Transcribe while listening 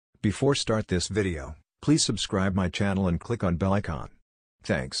Before start this video, please subscribe my channel and click on bell icon.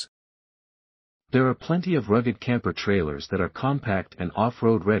 Thanks. There are plenty of rugged camper trailers that are compact and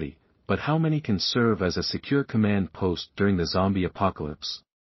off-road ready, but how many can serve as a secure command post during the zombie apocalypse?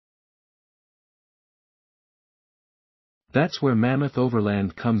 That's where Mammoth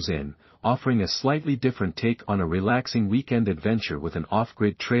Overland comes in, offering a slightly different take on a relaxing weekend adventure with an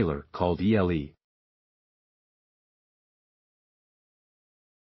off-grid trailer called Ellie.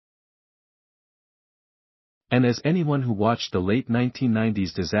 And as anyone who watched the late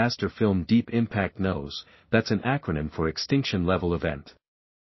 1990s disaster film Deep Impact knows, that's an acronym for Extinction Level Event.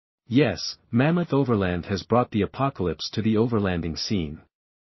 Yes, Mammoth Overland has brought the apocalypse to the overlanding scene.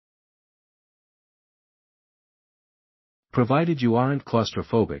 Provided you aren't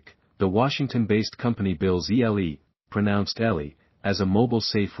claustrophobic, the Washington-based company builds Ellie, pronounced Ellie, as a mobile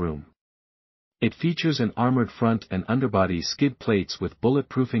safe room. It features an armored front and underbody skid plates with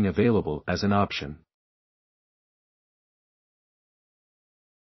bulletproofing available as an option.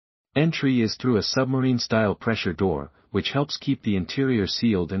 Entry is through a submarine-style pressure door, which helps keep the interior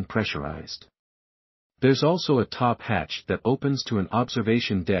sealed and pressurized. There's also a top hatch that opens to an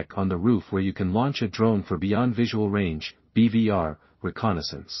observation deck on the roof where you can launch a drone for beyond visual range, BVR,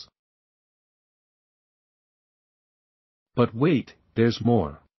 reconnaissance. But wait, there's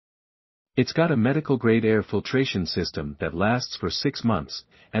more. It's got a medical-grade air filtration system that lasts for 6 months,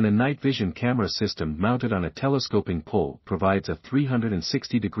 and a night vision camera system mounted on a telescoping pole provides a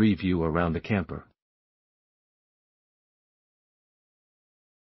 360-degree view around the camper.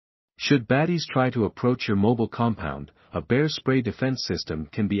 Should baddies try to approach your mobile compound, a bear spray defense system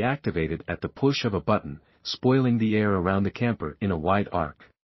can be activated at the push of a button, spoiling the air around the camper in a wide arc.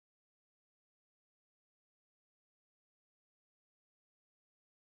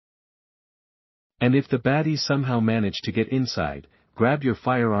 And if the baddies somehow manage to get inside, grab your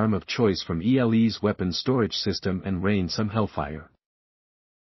firearm of choice from ELE's weapon storage system and rain some hellfire.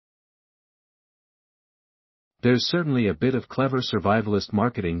 There's certainly a bit of clever survivalist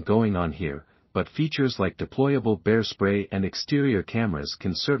marketing going on here, but features like deployable bear spray and exterior cameras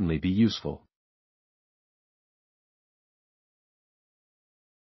can certainly be useful.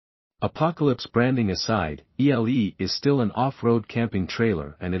 Apocalypse branding aside, ELE is still an off-road camping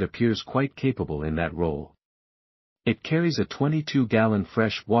trailer and it appears quite capable in that role. It carries a 22-gallon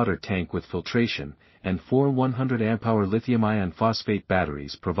fresh water tank with filtration, and 4 100 amp-hour lithium iron phosphate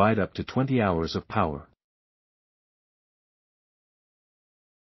batteries provide up to 20 hours of power.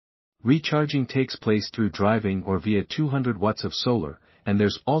 Recharging takes place through driving or via 200 watts of solar, and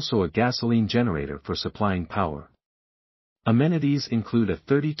there's also a gasoline generator for supplying power. Amenities include a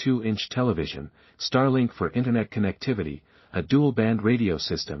 32-inch television, Starlink for internet connectivity, a dual-band radio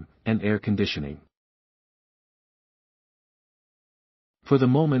system, and air conditioning. For the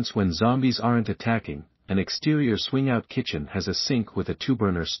moments when zombies aren't attacking, an exterior swing-out kitchen has a sink with a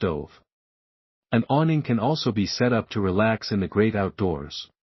 2-burner stove. An awning can also be set up to relax in the great outdoors.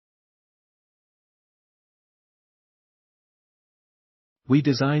 We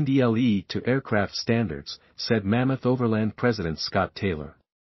designed ELE to aircraft standards, said Mammoth Overland President Scott Taylor.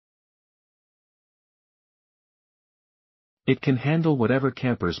 It can handle whatever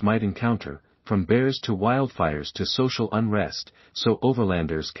campers might encounter, from bears to wildfires to social unrest, so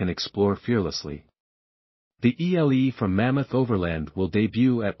overlanders can explore fearlessly. The ELE from Mammoth Overland will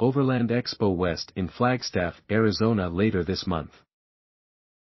debut at Overland Expo West in Flagstaff, Arizona later this month.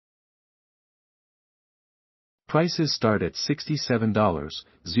 Prices start at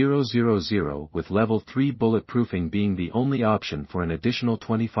 $67,000, with Level 3 bulletproofing being the only option for an additional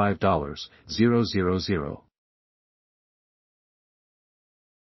 $25,000.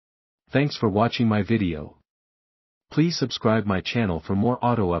 Thanks for watching my video. Please subscribe my channel for more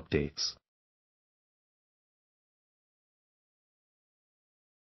auto updates.